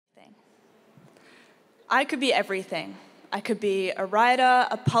I could be everything. I could be a writer,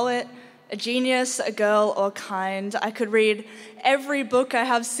 a poet, a genius, a girl, or kind. I could read every book I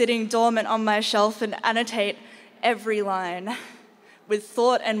have sitting dormant on my shelf and annotate every line with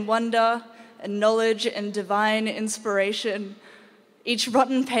thought and wonder and knowledge and divine inspiration. Each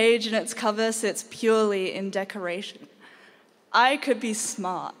rotten page in its cover sits purely in decoration. I could be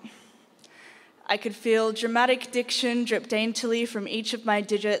smart. I could feel dramatic diction drip daintily from each of my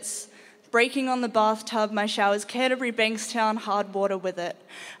digits, breaking on the bathtub, my shower's Canterbury Bankstown hard water with it.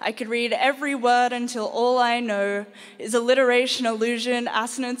 I could read every word until all I know is alliteration, allusion,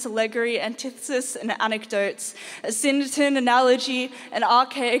 assonance, allegory, antithesis, and anecdotes, a syndeton, analogy, and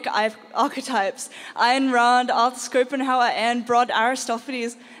archaic archetypes, Ayn Rand, Arthur Schopenhauer, Anne Brod,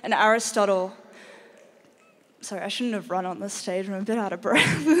 Aristophanes, and Aristotle. Sorry, I shouldn't have run on this stage. I'm a bit out of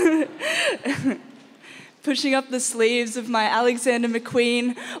breath. Pushing up the sleeves of my Alexander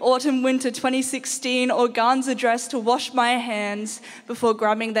McQueen autumn-winter 2016 organza dress to wash my hands before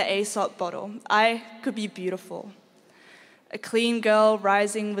grabbing the Aesop bottle. I could be beautiful. A clean girl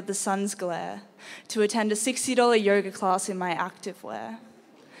rising with the sun's glare to attend a $60 yoga class in my activewear.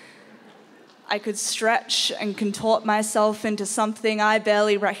 I could stretch and contort myself into something I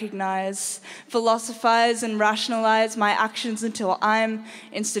barely recognize, philosophize and rationalize my actions until I'm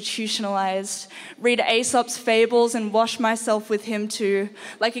institutionalized, read Aesop's fables and wash myself with him too.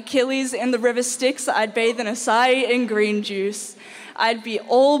 Like Achilles in the river Styx, I'd bathe in acai and green juice. I'd be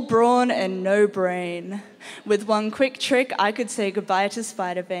all brawn and no brain. With one quick trick, I could say goodbye to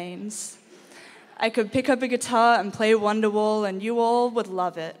spider veins. I could pick up a guitar and play Wonderwall and you all would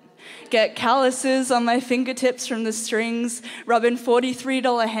love it. Get calluses on my fingertips from the strings, rub in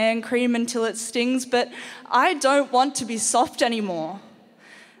 $43 hand cream until it stings, but I don't want to be soft anymore.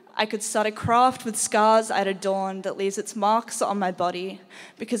 I could start a craft with scars I'd adorn that leaves its marks on my body,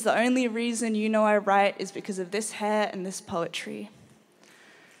 because the only reason you know I write is because of this hair and this poetry.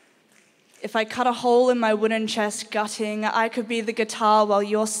 If I cut a hole in my wooden chest gutting, I could be the guitar while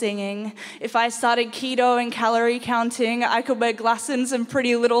you're singing. If I started keto and calorie counting, I could wear glasses and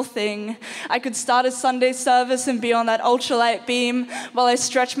pretty little thing. I could start a Sunday service and be on that ultralight beam while I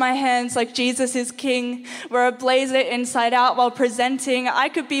stretch my hands like Jesus is king. Wear a blazer inside out while presenting. I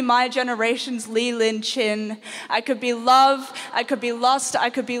could be my generation's Lee Lin Chin. I could be love, I could be lust,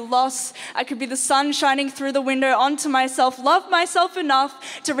 I could be loss. I could be the sun shining through the window onto myself, love myself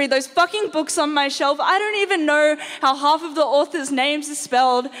enough to read those fucking books on my shelf. I don't even know how half of the authors' names are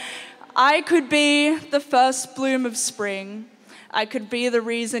spelled. I could be the first bloom of spring. I could be the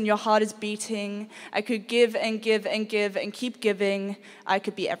reason your heart is beating. I could give and give and give and keep giving. I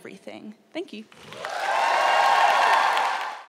could be everything. Thank you.